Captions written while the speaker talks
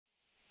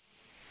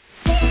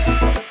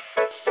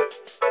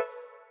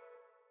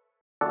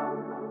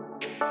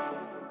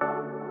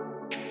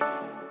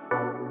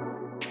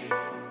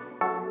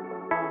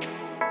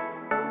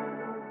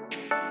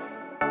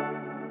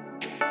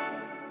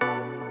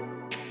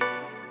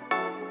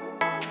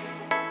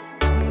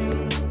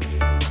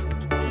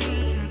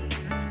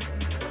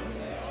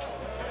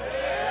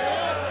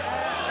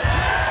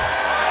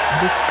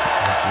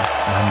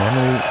My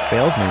memory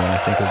fails me when I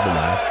think of the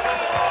last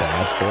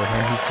bad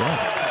forehand he's thrown.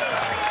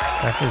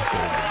 That's as good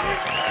as it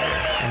gets right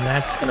there. And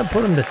that's going to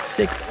put him to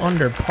 6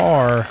 under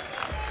par.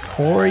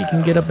 Corey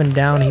can get up and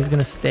down. He's going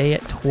to stay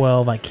at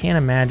 12. I can't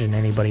imagine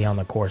anybody on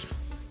the course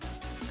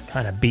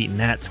kind of beating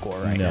that score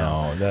right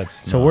now. No, that's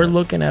so not. We're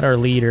looking at our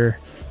leader.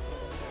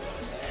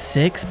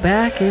 6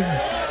 back is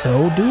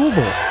so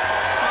doable.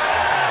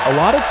 A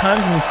lot of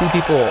times when you see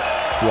people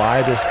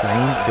fly this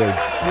green, they're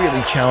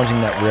really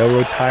challenging that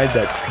railroad tide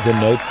that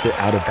denotes the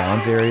out of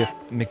bounds area.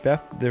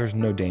 McBeth, there's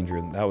no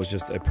danger. That was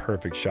just a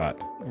perfect shot.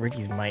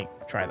 Ricky's might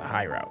try the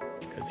high route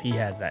because he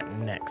has that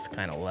next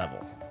kind of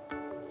level.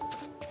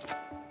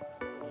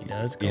 He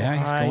does go Yeah,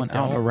 he's high, going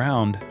out and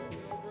around.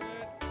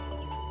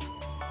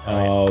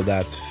 Oh,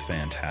 that's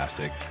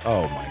fantastic.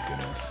 Oh my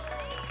goodness.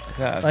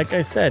 That's, like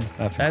I said,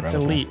 that's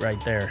elite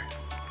right there.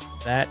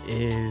 That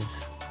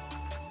is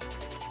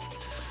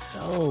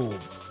so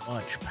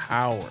much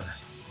power.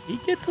 He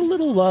gets a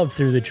little love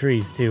through the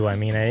trees too. I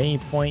mean, at any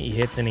point he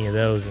hits any of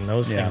those, and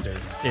those things are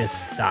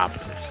disc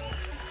stoppers.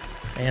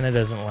 Santa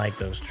doesn't like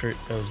those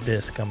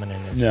discs coming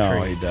in his trees.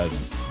 No, he doesn't.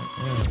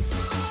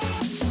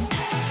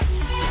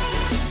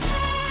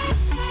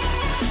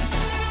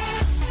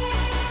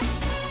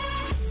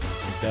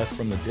 McBeth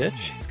from the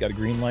ditch. He's got a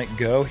green light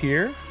go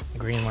here.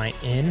 Green light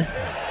in.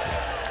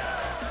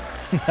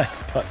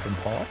 Nice putt from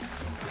Paul.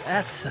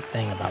 That's the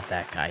thing about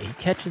that guy. He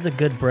catches a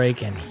good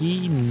break, and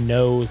he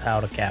knows how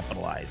to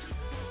capitalize.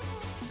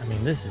 I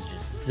mean, this is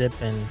just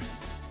zipping.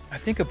 I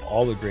think of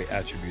all the great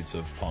attributes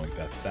of Paul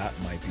McBeth, that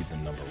might be the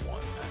 #1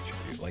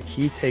 attribute. Like,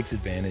 he takes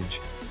advantage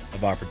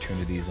of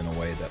opportunities in a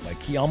way that,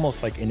 like, he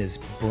almost, like, in his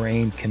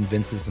brain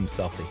convinces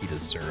himself that he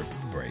deserved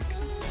the break.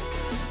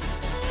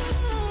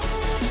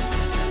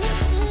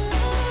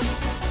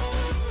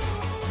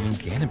 I mean,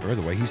 Gannon Buhr,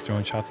 the way he's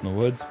throwing shots in the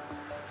woods,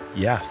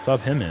 yeah, sub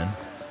him in.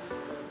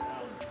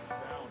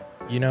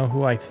 You know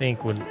who I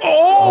think would...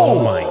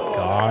 Oh my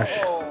gosh.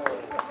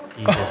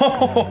 He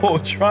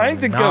just trying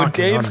to go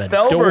Dave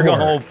Feldberg on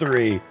hole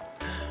 3.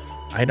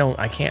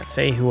 I can't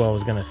say who I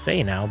was going to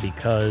say now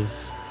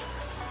because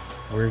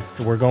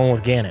we're going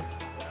with Gannon.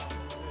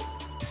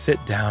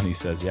 Sit down, he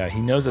says. Yeah, he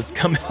knows it's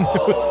coming to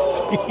his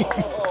team.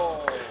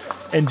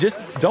 And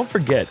just don't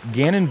forget,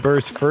 Gannon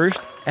Buhr's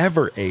first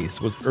ever ace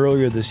was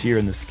earlier this year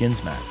in the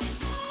skins match.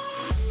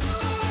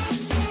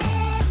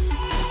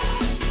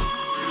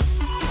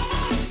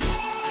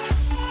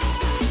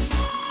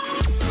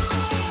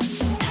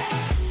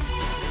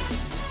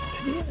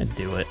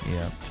 Do it.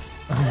 Yeah.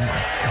 Oh my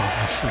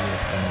gosh,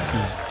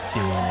 he's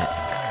doing it.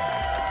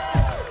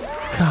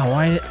 God,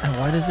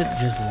 why does it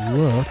just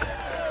look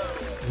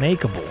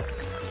makeable?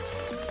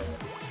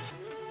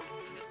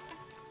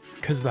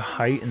 Because the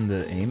height and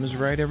the aim is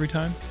right every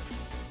time?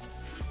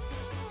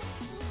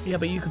 Yeah,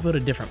 but you could put a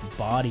different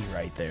body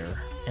right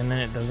there, and then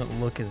it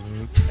doesn't look as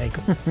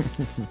makeable.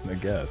 I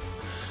guess.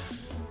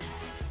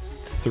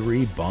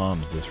 3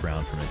 bombs this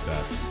round for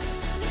McBeth.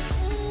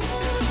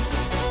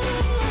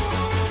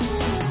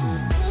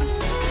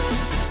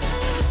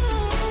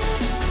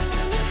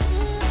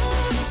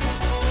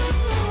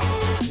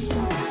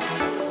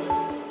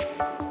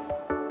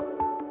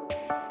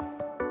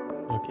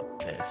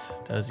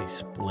 Does he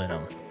split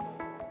him?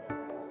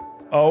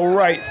 Oh,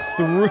 right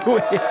through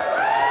it.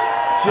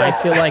 I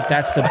feel like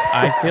that's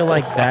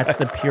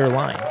the pure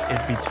line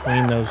is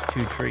between those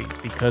 2 trees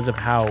because of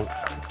how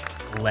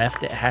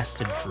left it has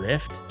to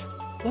drift.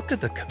 Look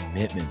at the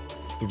commitment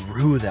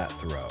through that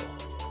throw.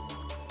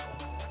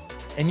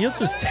 And you'll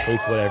just take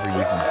whatever you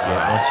can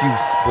get once you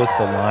split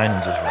the line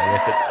and just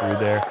rip it through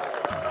there.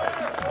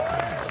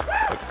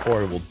 But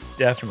Corey will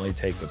definitely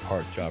take the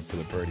park job for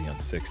the birdie on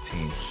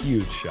 16.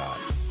 Huge shot.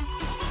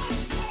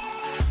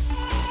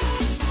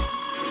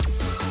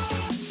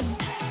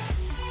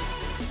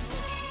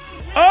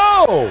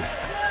 Oh!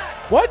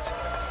 What?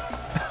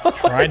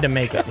 Tried to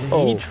make it.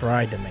 He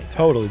tried to make it.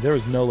 Totally. There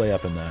was no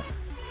layup in that.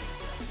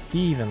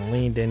 He even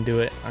leaned into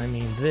it. I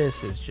mean,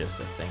 this is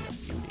just a thing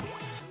of beauty.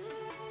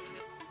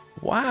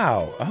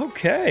 Wow.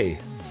 Okay.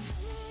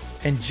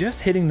 And just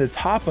hitting the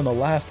top on the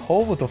last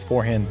hole with a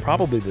forehand,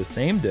 probably the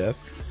same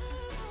disc.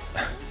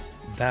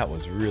 That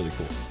was really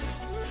cool.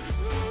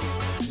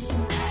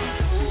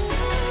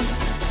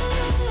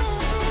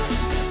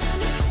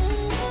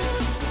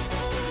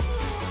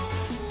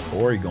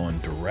 Corey going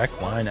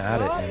direct line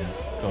at it,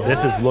 and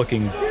this is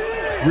looking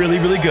really,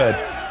 really good.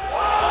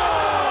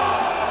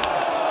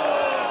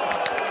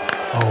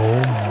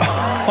 Oh my.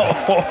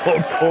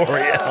 Oh,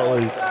 Corey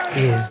Ellis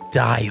is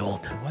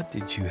dialed. What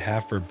did you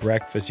have for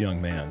breakfast, young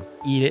man?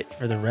 Eat it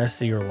for the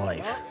rest of your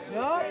life.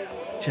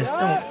 Just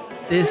don't.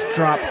 This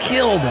drop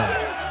killed him.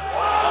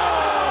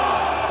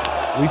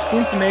 We've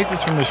seen some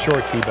aces from the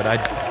short tee, but I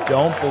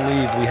don't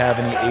believe we have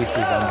any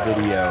aces on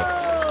video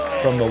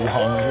from the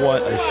long.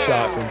 What a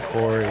shot from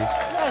Corey.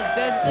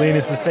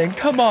 Linus is saying,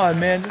 come on,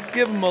 man, just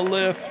give him a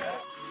lift.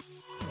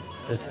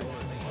 This is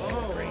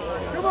great,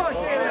 too. Come on,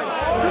 Gannon.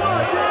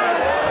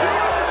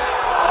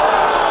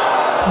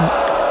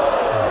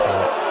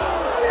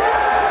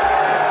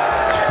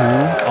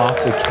 Two off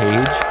the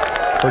cage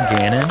for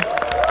Gannon.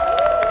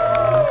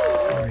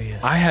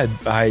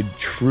 I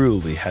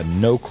truly had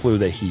no clue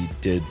that he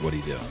did what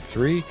he did on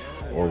 3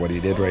 or what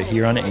he did right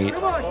here on 8.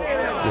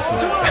 This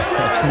is,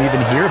 I didn't even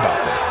hear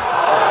about this.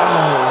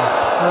 Oh, it was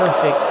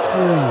perfect,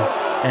 too.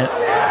 And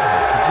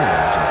could you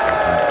imagine if he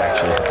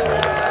actually hit the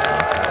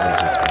bounce? That would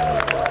just be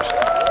the worst.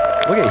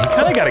 Look at, he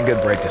kind of got a good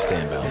break to stay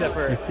in bounds.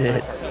 He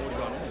did.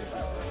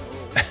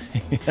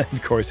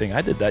 And Corey saying,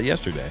 I did that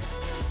yesterday.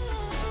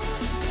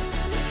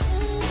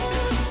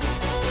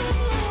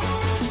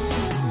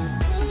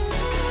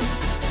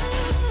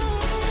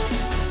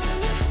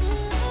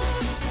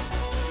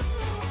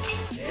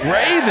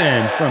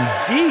 Raven from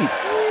deep.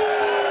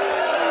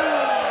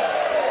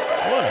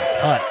 What a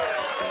putt.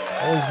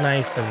 Always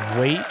nice to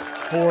wait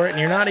for it. And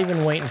you're not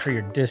even waiting for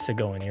your disc to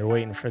go in. You're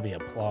waiting for the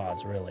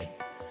applause, really.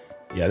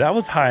 Yeah, that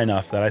was high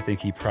enough that I think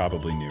he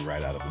probably knew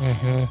right out of his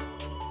game.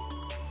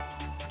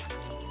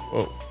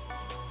 Whoa.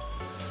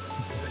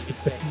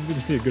 This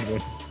would be a good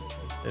one.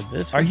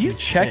 Are you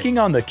checking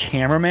on the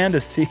cameraman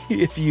to see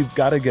if you've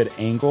got a good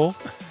angle?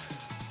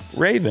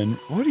 Raven,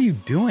 what are you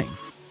doing?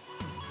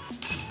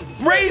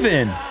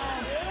 Raven!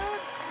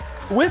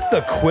 With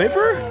the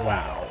quiver?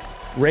 Wow.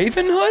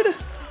 Raven Hood?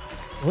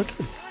 Look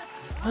at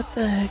what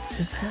the heck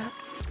just happened?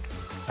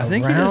 I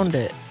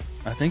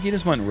think he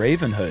just went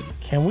Raven Hood.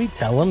 Can we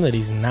tell him that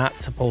he's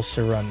not supposed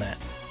to run that?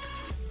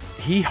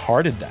 He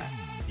hearted that.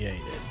 Yeah, he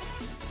did.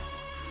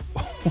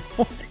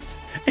 What?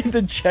 And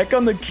to check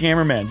on the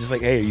cameraman, just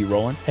like, hey, are you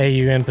rolling? Hey,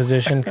 you in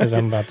position? Because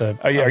I'm about to.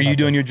 Are you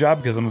doing your job?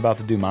 Because I'm about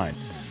to do mine.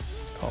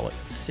 Call it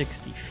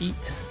 60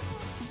 feet.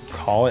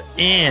 Call it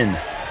in.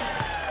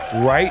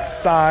 Right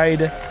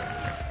side.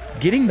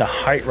 Getting the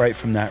height right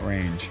from that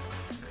range.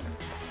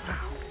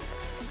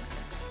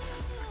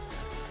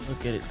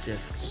 Look at it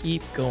just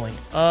keep going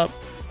up.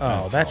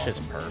 Oh, that's awesome.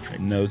 just perfect.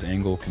 Nose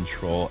angle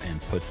control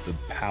and puts the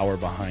power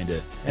behind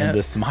it. And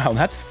the smile.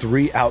 That's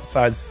 3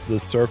 outside the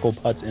circle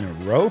putts in a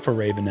row for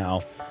Raven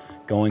now,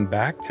 going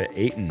back to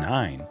 8 and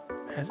 9.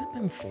 Has it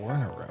been 4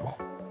 in a row?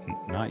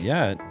 Not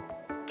yet.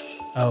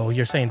 Oh,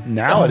 you're saying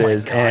now it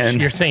is, gosh,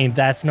 and you're saying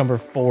that's number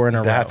 4 in a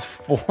row. That's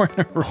 4 in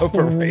a row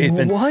for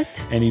Raven. What?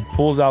 And he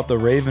pulls out the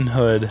Raven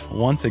Hood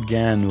once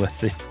again with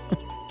the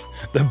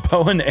the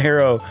bow and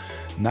arrow.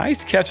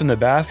 Nice catch in the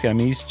basket. I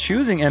mean, he's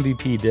choosing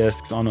MVP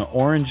discs on an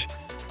orange,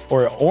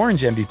 or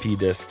orange MVP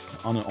discs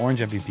on an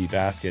orange MVP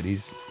basket.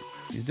 He's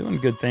doing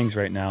good things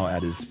right now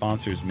at his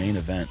sponsor's main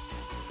event.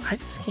 I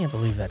just can't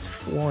believe that's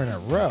 4 in a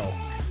row.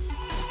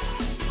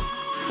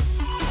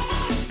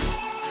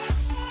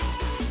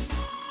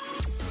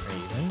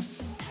 Raven.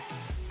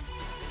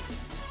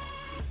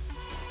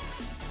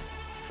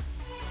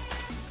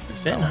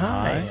 Sitting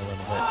high a little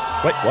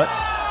bit. Wait, what?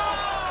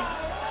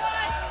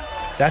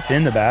 That's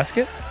in the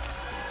basket?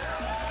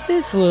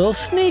 This little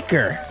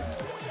sneaker.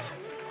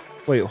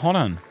 Wait, hold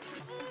on.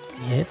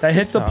 That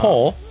hits the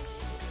pole.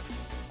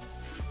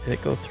 Did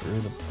it go through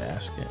the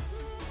basket?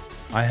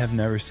 I have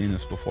never seen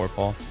this before,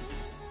 Paul.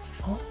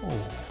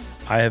 Oh.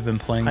 I have been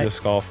playing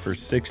disc golf for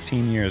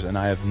 16 years, and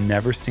I have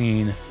never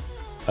seen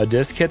a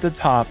disc hit the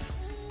top,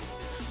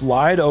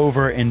 slide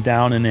over and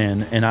down and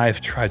in, and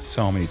I've tried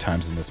so many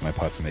times to miss my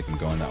putts and make them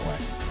go in that way.